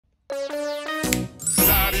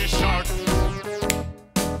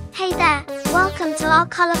Welcome to our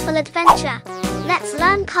colorful adventure. Let's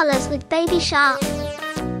learn colors with Baby Shark.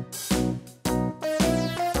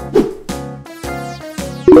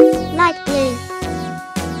 Light blue.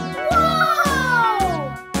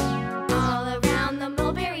 Whoa! All around the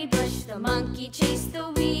mulberry bush, the monkey chased the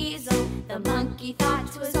weasel. The monkey thought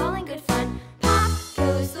it was all in good fun. Pop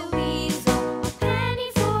goes the weasel. A penny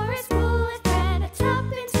for a spool of thread, a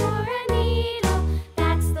tuppence for a needle.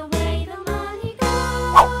 That's the way the money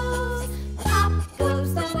goes. Pop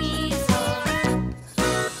goes the weasel.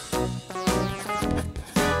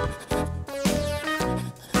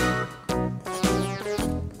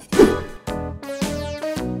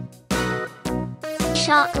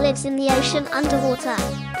 Shark lives in the ocean underwater.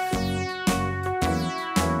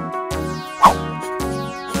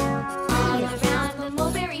 All around the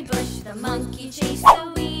mulberry bush, the monkey chased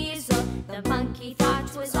the weasel. The monkey thought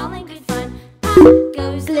it was all in good fun. Pop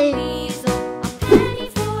goes the Blue. weasel. A penny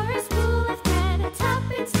for a spool of thread, a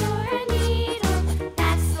tuppence for a needle.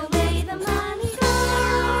 That's the way the money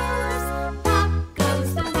goes. Pop goes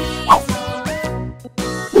the weasel.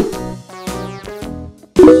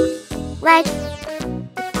 Red.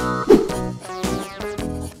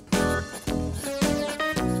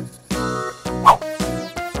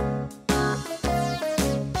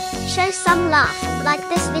 Show some love, like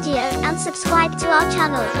this video and subscribe to our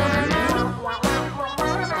channel.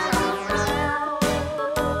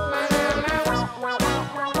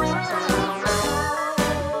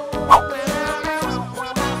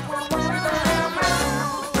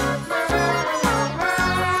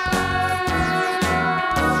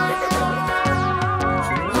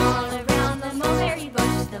 All around the mulberry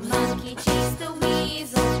bush, the monkey chased the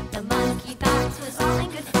weasel. The monkey thought it was all in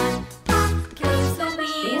good fun. Pop goes the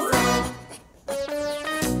weasel.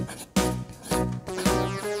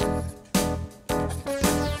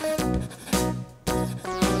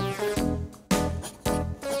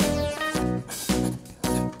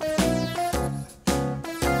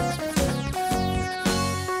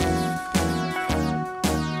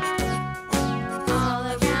 All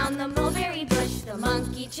around the mulberry bush, the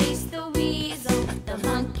monkey chased the weasel. The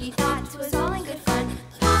monkey thought it was all in good fun.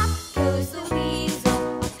 Pop goes the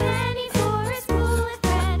weasel. A penny for a spool of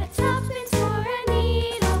thread, a tuppence for a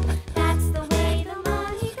needle. That's the way the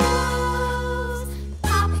money goes.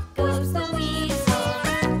 Pop goes the weasel.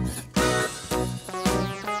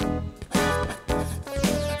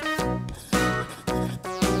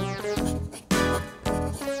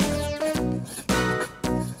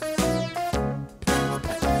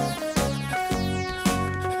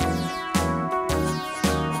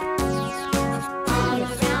 All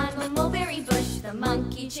around the mulberry bush, the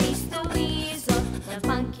monkey chased the weasel. The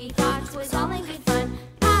monkey thought it was all in good fun.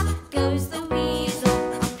 Pop goes the weasel.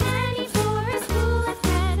 A penny for a spool of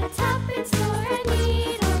thread, a tuppence for a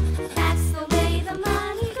needle. That's the way the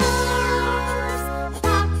money goes.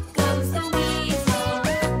 Pop goes the weasel.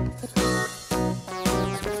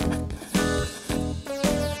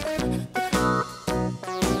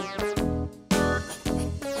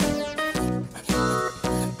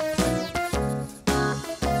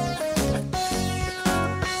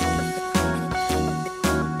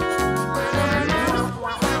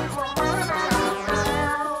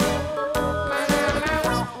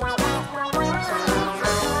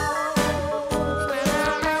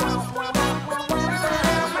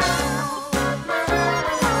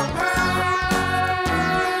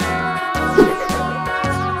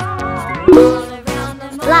 All around the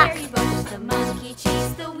Black. mulberry bush, the monkey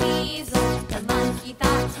chased the weasel. The monkey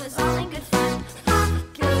thought it was all in good fun. Pop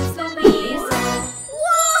goes the weasel.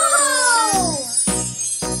 Whoa!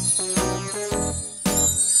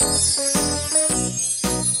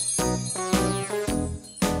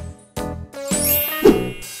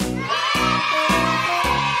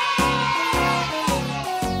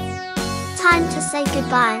 Time to say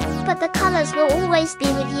goodbye, but the colors will always be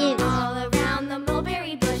with you. All around the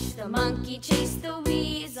mulberry bush, the monkey chased the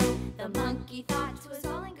weasel. The monkey thought